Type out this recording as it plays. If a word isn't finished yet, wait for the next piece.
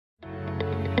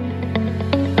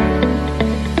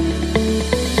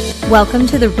Welcome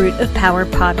to the Root of Power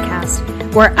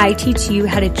podcast, where I teach you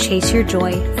how to chase your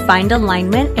joy, find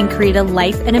alignment, and create a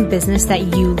life and a business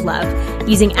that you love,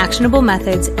 using actionable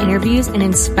methods, interviews, and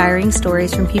inspiring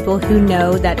stories from people who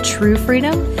know that true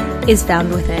freedom is found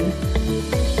within.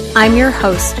 I'm your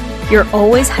host, your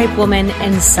always hype woman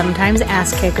and sometimes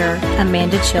ass kicker,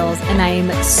 Amanda Chills, and I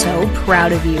am so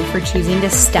proud of you for choosing to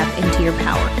step into your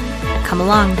power. Come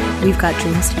along, we've got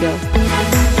dreams to build.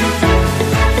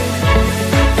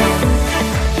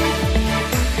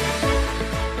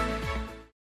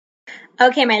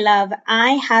 Okay, my love,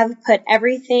 I have put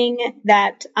everything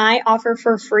that I offer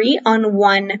for free on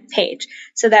one page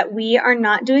so that we are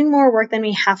not doing more work than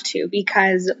we have to,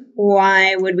 because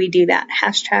why would we do that?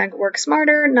 Hashtag work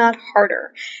smarter, not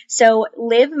harder. So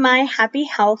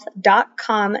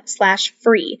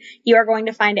livemyhappyhealth.com/free. You are going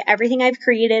to find everything I've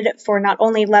created for not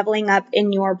only leveling up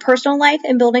in your personal life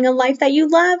and building a life that you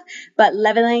love, but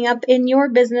leveling up in your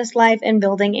business life and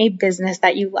building a business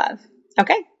that you love.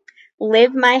 Okay?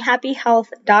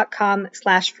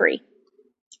 livemyhappyhealth.com/free.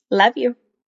 Love you.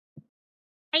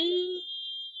 Hey,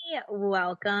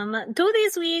 welcome to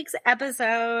this week's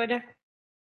episode.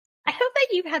 I hope that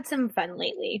you've had some fun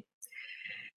lately.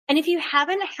 And if you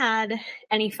haven't had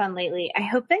any fun lately, I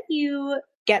hope that you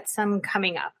get some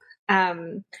coming up.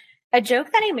 A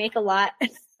joke that I make a lot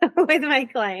with my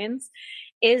clients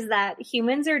is that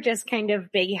humans are just kind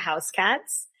of big house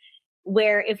cats,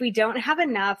 where if we don't have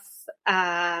enough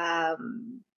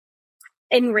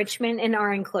enrichment in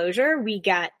our enclosure, we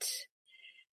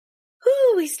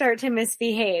start to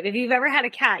misbehave. If you've ever had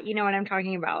a cat, you know what I'm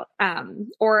talking about.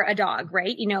 Or a dog,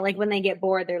 right? You know, like when they get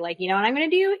bored, they're like, you know what I'm going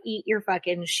to do? Eat your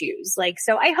fucking shoes. Like,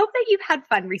 so I hope that you've had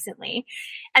fun recently.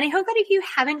 And I hope that if you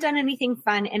haven't done anything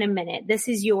fun in a minute, this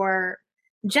is your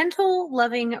gentle,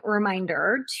 loving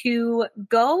reminder to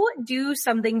go do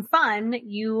something fun,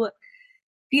 you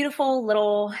beautiful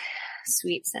little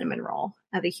sweet cinnamon roll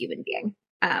of a human being.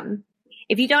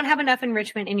 If you don't have enough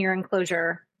enrichment in your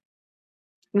enclosure,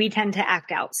 we tend to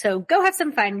act out. So go have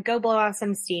some fun, go blow off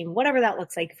some steam, whatever that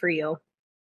looks like for you.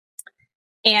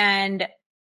 And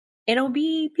it'll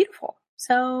be beautiful.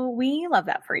 So we love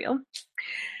that for you.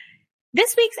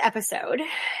 This week's episode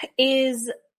is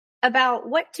about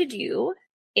what to do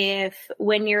if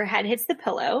when your head hits the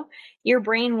pillow, your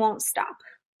brain won't stop.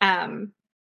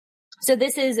 So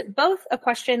this is both a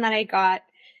question that I got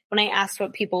when I asked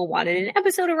what people wanted an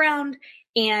episode around,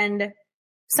 and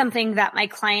something that my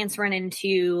clients run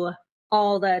into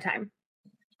all the time.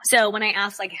 So when I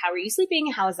ask, like, how are you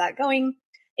sleeping? How is that going?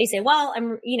 They say, well,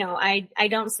 I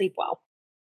don't sleep well.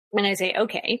 And I say,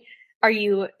 okay, are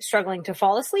you struggling to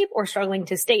fall asleep or struggling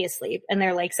to stay asleep? And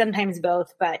they're like, sometimes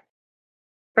both, but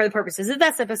for the purposes of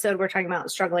this episode, we're talking about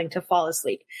struggling to fall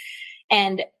asleep.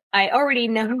 And I already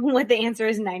know what the answer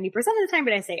is 90% of the time,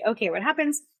 but I say, okay, what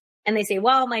happens? And they say,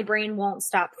 well, my brain won't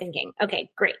stop thinking. Okay,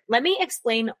 great. Let me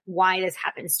explain why this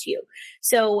happens to you.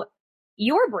 So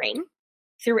your brain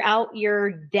throughout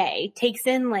your day takes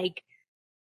in like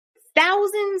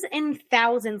thousands and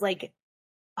thousands, like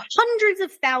hundreds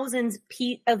of thousands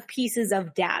of pieces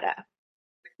of data.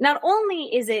 Not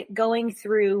only is it going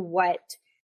through what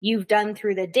you've done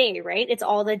through the day, right? It's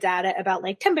all the data about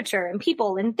like temperature and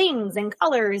people and things and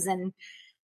colors and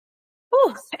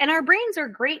our brains are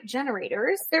great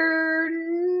generators. They're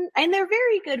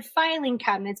very good filing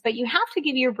cabinets, but you have to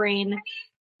give your brain,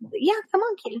 come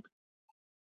on, kitty.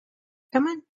 Come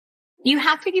on. You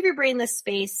have to give your brain the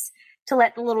space to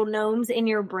let the little gnomes in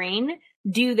your brain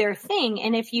do their thing.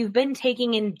 And if you've been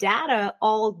taking in data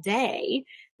all day,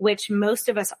 which most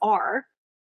of us are,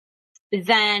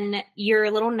 then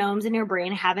your little gnomes in your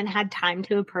brain haven't had time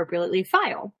to appropriately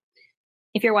file.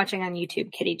 If you're watching on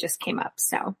YouTube, Kitty just came up.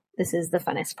 So this is the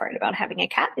funnest part about having a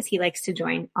cat, is he likes to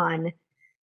join on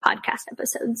podcast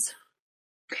episodes.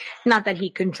 Not that he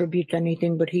contributes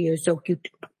anything, but he is so cute.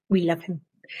 We love him.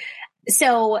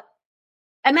 So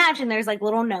imagine there's like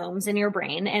little gnomes in your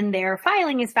brain and they're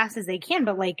filing as fast as they can,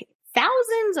 but like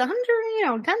thousands,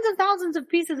 tens of thousands of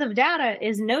pieces of data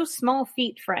is no small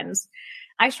feat, friends.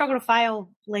 I struggle to file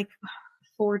like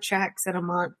 4 checks in a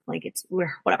month. Like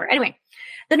whatever. Anyway,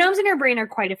 the gnomes in your brain are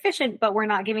quite efficient, but we're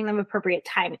not giving them appropriate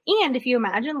time. And if you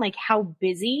imagine like how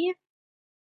busy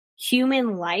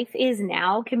human life is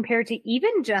now compared to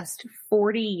even just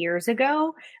 40 years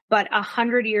ago, but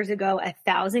 100 years ago,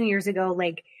 1,000 years ago,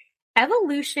 like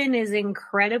evolution is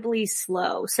incredibly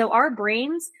slow. So our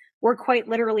brains were quite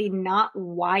literally not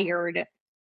wired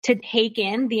to take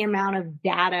in the amount of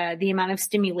data, the amount of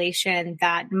stimulation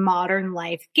that modern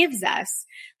life gives us.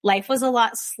 Life was a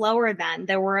lot slower then.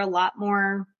 There were a lot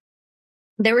more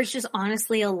there was just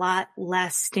honestly a lot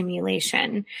less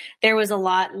stimulation. There was a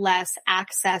lot less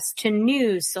access to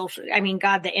news, social. I mean,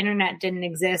 God, the internet didn't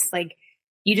exist. Like,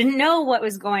 you didn't know what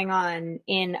was going on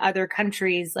in other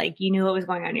countries. Like, you knew what was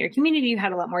going on in your community. You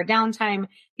had a lot more downtime.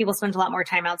 People spent a lot more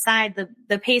time outside.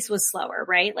 The pace was slower,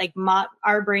 right? Like,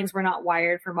 our brains were not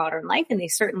wired for modern life, and they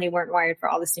certainly weren't wired for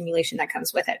all the stimulation that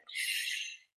comes with it.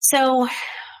 So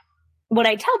what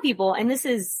I tell people, and this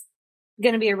is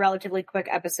going to be a relatively quick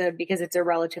episode because it's a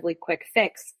relatively quick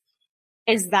fix,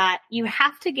 is that you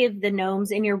have to give the gnomes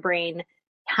in your brain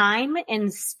time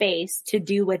and space to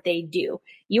do what they do.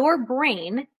 Your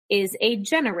brain is a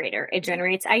generator. It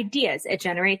generates ideas. It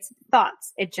generates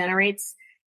thoughts. It generates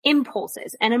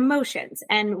impulses and emotions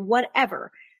and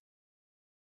whatever.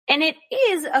 And it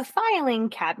is a filing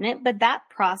cabinet, but that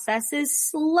process is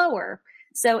slower.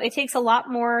 So it takes a lot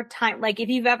more time. Like if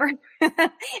you've ever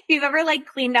like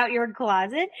cleaned out your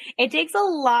closet, it takes a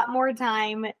lot more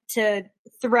time to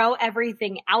throw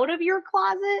everything out of your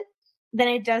closet than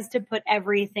it does to put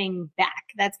everything back.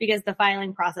 That's because the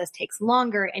filing process takes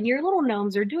longer, and your little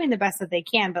gnomes are doing the best that they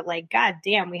can, but like, God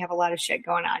damn, we have a lot of shit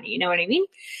going on. You know what I mean?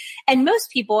 And most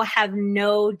people have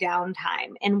no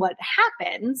downtime. And what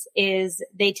happens is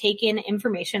they take in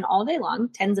information all day long,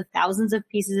 tens of thousands of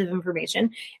pieces of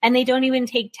information, and they don't even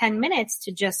take 10 minutes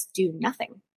to just do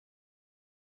nothing.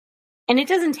 And it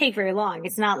doesn't take very long.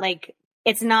 It's not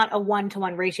a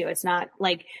 1-to-1 ratio. It's not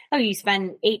like, oh, you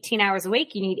spend 18 hours a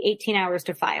week, you need 18 hours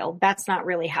to file. That's not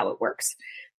really how it works.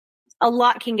 A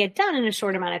lot can get done in a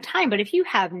short amount of time, but if you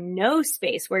have no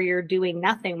space where you're doing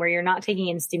nothing, where you're not taking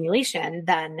in stimulation,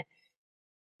 then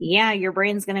yeah, your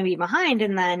brain's going to be behind.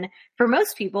 And then for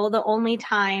most people, the only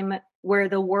time where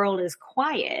the world is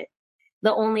quiet,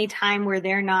 the only time where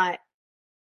they're not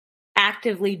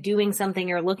actively doing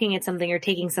something or looking at something or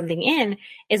taking something in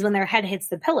is when their head hits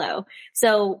the pillow.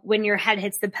 So when your head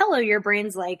hits the pillow, your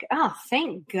brain's like, oh,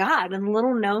 thank God. And the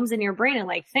little gnomes in your brain are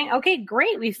like, okay,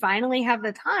 great. We finally have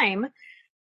the time.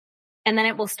 And then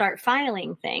it will start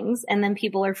filing things. And then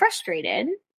people are frustrated.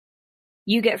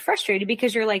 You get frustrated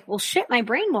because you're like, well, shit, my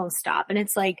brain won't stop. And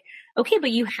it's like, okay,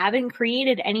 but you haven't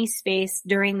created any space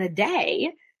during the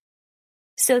day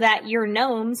so that your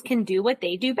gnomes can do what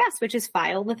they do best, which is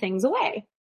file the things away.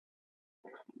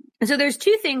 And so there's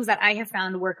two things that I have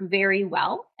found work very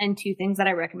well and two things that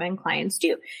I recommend clients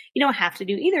do. You don't have to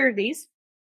do either of these.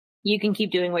 You can keep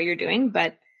doing what you're doing,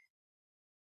 but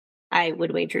I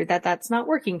would wager that that's not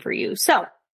working for you. So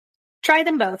try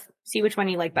them both. See which one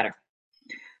you like better.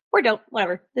 Or don't,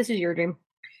 whatever. This is your dream.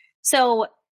 So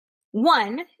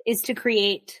one is to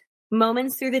create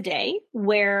moments through the day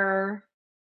where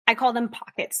I call them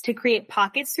pockets, to create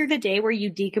pockets through the day where you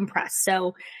decompress.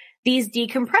 So these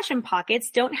decompression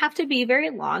pockets don't have to be very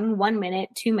long, 1 minute,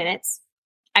 2 minutes.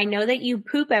 I know that you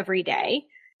poop every day.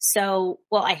 So,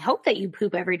 well, I hope that you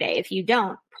poop every day. If you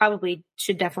don't, probably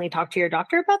should definitely talk to your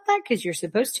doctor about that because you're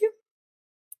supposed to.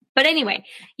 But anyway,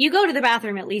 you go to the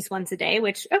bathroom at least once a day,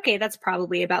 which, okay, that's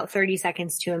probably about 30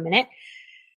 seconds to a minute,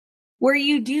 where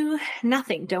you do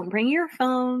nothing. Don't bring your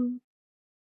phone.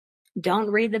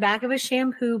 Don't read the back of a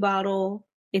shampoo bottle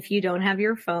if you don't have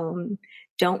your phone.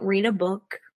 Don't read a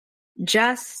book.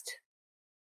 Just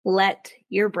let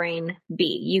your brain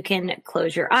be. You can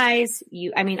close your eyes.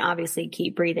 Obviously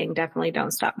keep breathing. Definitely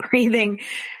don't stop breathing.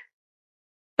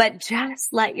 But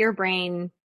just let your brain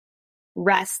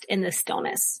rest in the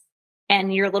stillness.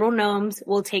 And your little gnomes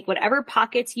will take whatever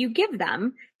pockets you give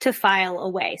them to file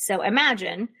away. So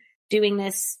imagine doing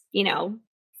this,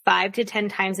 5 to 10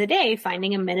 times a day,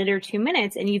 finding a minute or 2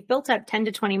 minutes, and you've built up 10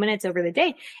 to 20 minutes over the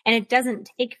day, and it doesn't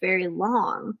take very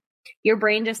long. Your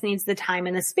brain just needs the time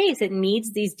and the space. It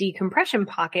needs these decompression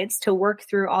pockets to work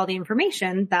through all the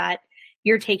information that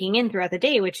you're taking in throughout the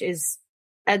day, which is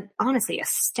honestly a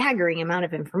staggering amount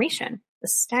of information, a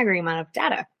staggering amount of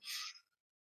data.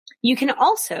 You can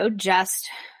also just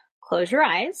close your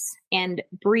eyes and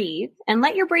breathe and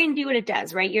let your brain do what it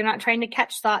does, right? You're not trying to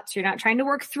catch thoughts. You're not trying to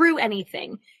work through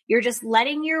anything. You're just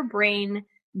letting your brain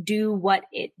do what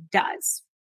it does.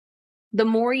 The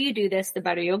more you do this, the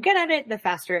better you'll get at it, the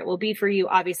faster it will be for you.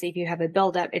 Obviously, if you have a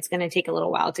buildup, it's going to take a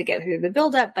little while to get through the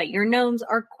buildup, but your gnomes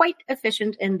are quite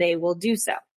efficient and they will do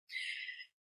so.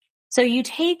 So you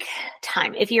take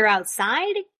time. If you're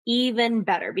outside, even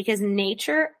better, because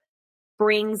nature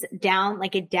brings down,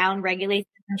 like it down regulates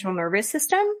the central nervous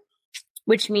system,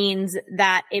 which means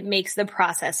that it makes the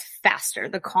process faster.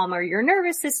 The calmer your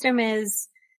nervous system is,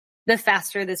 the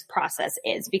faster this process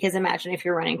is. Because imagine if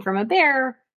you're running from a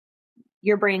bear,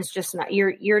 your brain's just not,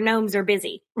 your gnomes are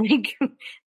busy. Like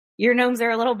your gnomes are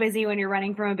a little busy when you're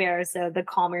running from a bear. So the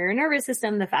calmer your nervous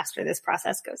system, the faster this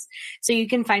process goes. So you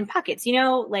can find pockets,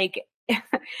 like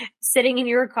sitting in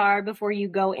your car before you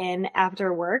go in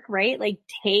after work, right? Like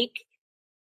take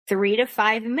 3 to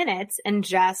 5 minutes and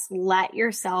just let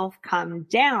yourself come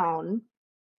down.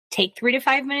 Take 3 to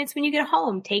 5 minutes when you get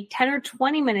home. Take 10 or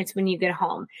 20 minutes when you get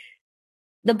home.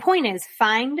 The point is,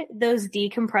 find those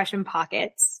decompression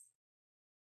pockets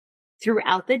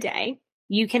throughout the day.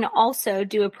 You can also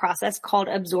do a process called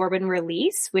absorb and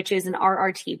release, which is an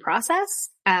RRT process,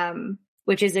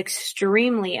 which is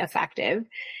extremely effective.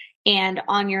 And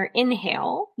on your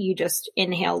inhale, you just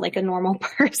inhale like a normal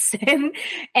person.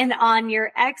 And on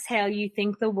your exhale, you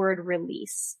think the word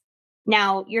release.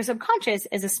 Now, your subconscious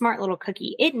is a smart little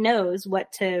cookie. It knows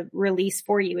what to release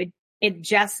for you. It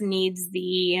just needs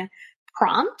the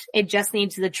prompt. It just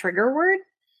needs the trigger word.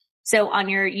 So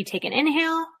you take an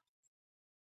inhale,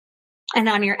 and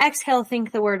on your exhale,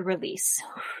 think the word release.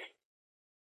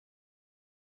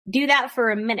 Do that for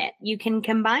a minute. You can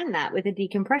combine that with the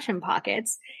decompression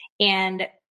pockets, and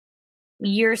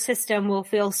your system will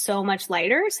feel so much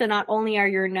lighter. So not only are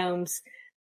your gnomes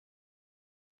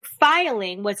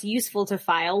filing what's useful to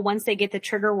file, once they get the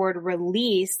trigger word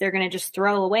release, they're going to just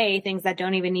throw away things that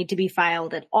don't even need to be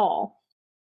filed at all.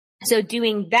 So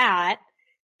doing that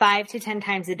 5 to 10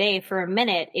 times a day for a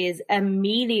minute is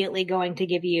immediately going to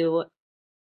give you,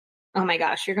 oh my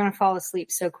gosh, you're going to fall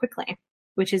asleep so quickly,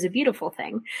 which is a beautiful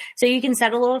thing. So you can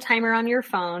set a little timer on your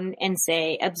phone and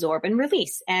say absorb and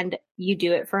release, and you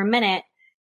do it for a minute.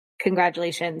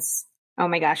 Congratulations. Oh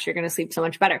my gosh, you're going to sleep so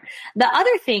much better. The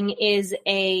other thing is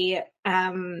I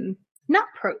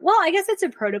guess it's a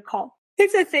protocol.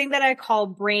 It's a thing that I call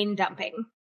brain dumping.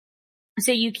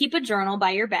 So you keep a journal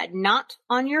by your bed, not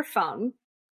on your phone.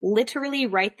 Literally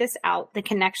write this out. The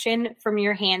connection from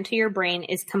your hand to your brain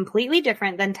is completely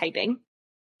different than typing.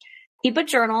 Keep a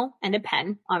journal and a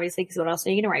pen, obviously, because what else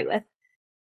are you going to write with,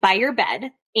 by your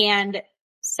bed, and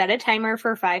set a timer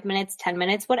for 5 minutes, 10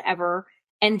 minutes, whatever,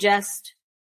 and just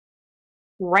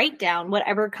write down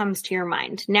whatever comes to your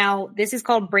mind. Now, this is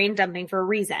called brain dumping for a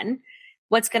reason.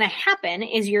 What's going to happen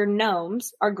is your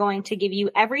gnomes are going to give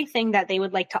you everything that they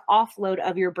would like to offload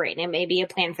of your brain. It may be a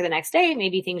plan for the next day. It may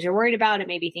be things you're worried about. It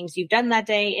may be things you've done that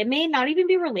day. It may not even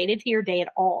be related to your day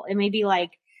at all. It may be like,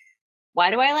 why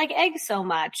do I like eggs so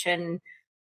much? And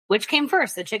which came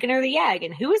first, the chicken or the egg?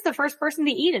 And who was the first person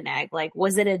to eat an egg? Like,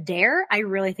 was it a dare? I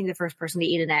really think the first person to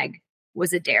eat an egg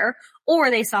was a dare. Or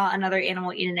they saw another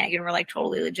animal eat an egg and were like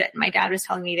totally legit. My dad was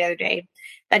telling me the other day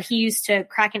that he used to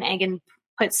crack an egg and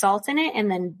put salt in it and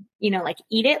then, like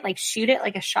eat it, like shoot it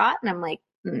like a shot. And I'm like,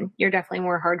 you're definitely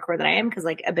more hardcore than I am, because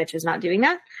like a bitch is not doing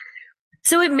that.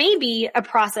 So it may be a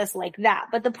process like that.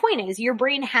 But the point is, your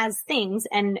brain has things,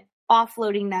 and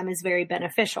offloading them is very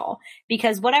beneficial,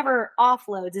 because whatever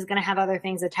offloads is going to have other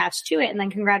things attached to it. And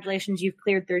then congratulations, you've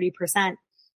cleared 30%.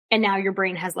 And now your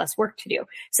brain has less work to do.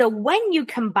 So when you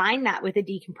combine that with the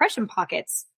decompression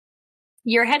pockets,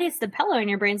 your head hits the pillow and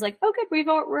your brain's like, oh, good,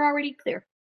 we're already clear.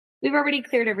 We've already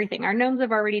cleared everything. Our gnomes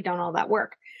have already done all that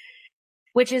work,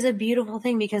 which is a beautiful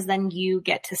thing, because then you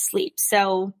get to sleep.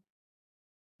 So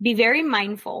be very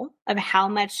mindful of how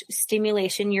much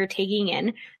stimulation you're taking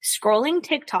in. Scrolling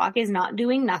TikTok is not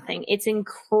doing nothing. It's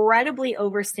incredibly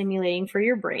overstimulating for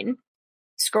your brain.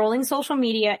 Scrolling social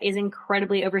media is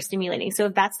incredibly overstimulating. So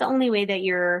if that's the only way that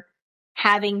you're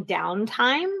having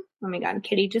downtime, oh my God,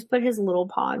 Kitty just put his little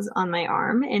paws on my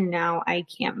arm, and now I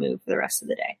can't move for the rest of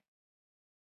the day.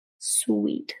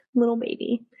 Sweet little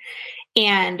baby.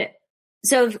 And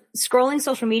so if scrolling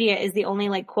social media is the only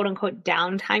like quote unquote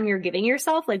downtime you're giving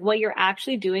yourself, like what you're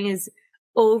actually doing is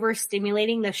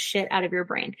overstimulating the shit out of your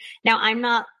brain. Now, I'm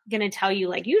not going to tell you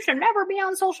like, you should never be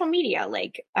on social media,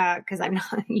 like, cause I'm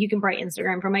not, you can probably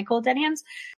Instagram from my cold dead hands,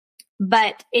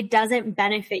 but it doesn't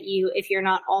benefit you if you're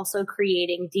not also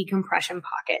creating decompression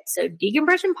pockets. So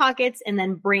decompression pockets, and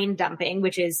then brain dumping,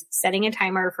 which is setting a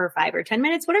timer for 5 or 10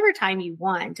 minutes, whatever time you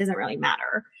want, doesn't really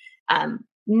matter.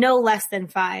 No less than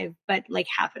 5, but like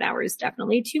half an hour is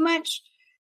definitely too much.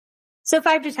 So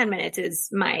 5 to 10 minutes is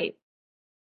my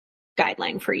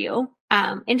guideline for you.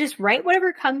 And just write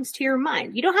whatever comes to your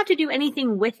mind. You don't have to do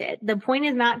anything with it. The point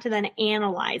is not to then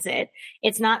analyze it.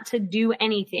 It's not to do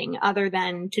anything other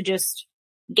than to just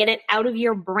get it out of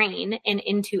your brain and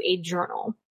into a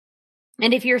journal.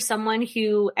 And if you're someone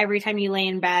who every time you lay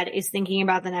in bed is thinking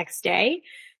about the next day,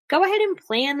 go ahead and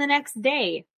plan the next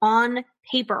day on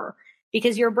paper,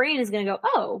 because your brain is going to go,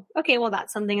 oh, okay, well,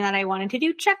 that's something that I wanted to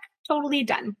do. Check, totally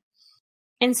done.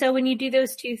 And so when you do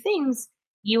those two things,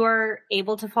 you are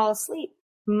able to fall asleep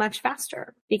much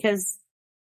faster, because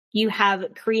You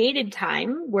have created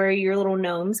time where your little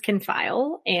gnomes can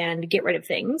file and get rid of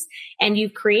things. And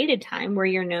you've created time where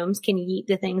your gnomes can eat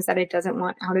the things that it doesn't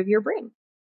want out of your brain.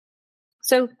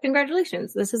 So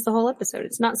congratulations. This is the whole episode.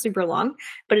 It's not super long,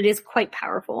 but it is quite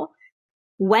powerful.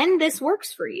 When this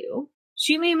works for you,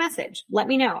 shoot me a message. Let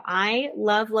me know. I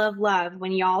love, love, love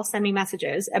when y'all send me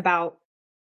messages about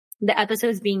the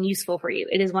episodes being useful for you.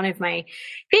 It is one of my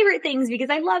favorite things because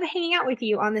I love hanging out with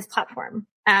you on this platform.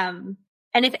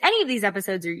 And if any of these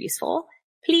episodes are useful,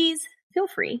 please feel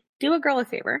free, do a girl a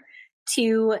favor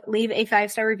to leave a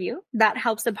 5-star review. That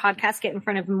helps the podcast get in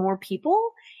front of more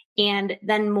people, and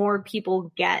then more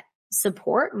people get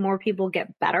support, more people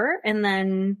get better, and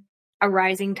then a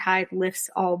rising tide lifts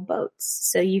all boats.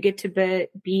 So you get to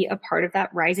be a part of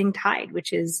that rising tide,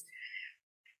 which is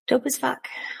dope as fuck.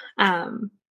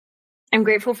 I'm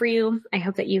grateful for you. I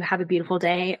hope that you have a beautiful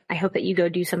day. I hope that you go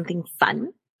do something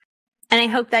fun. And I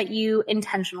hope that you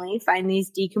intentionally find these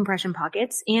decompression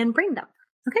pockets and bring them.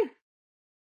 Okay.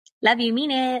 Love you.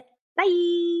 Mean it.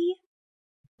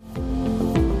 Bye.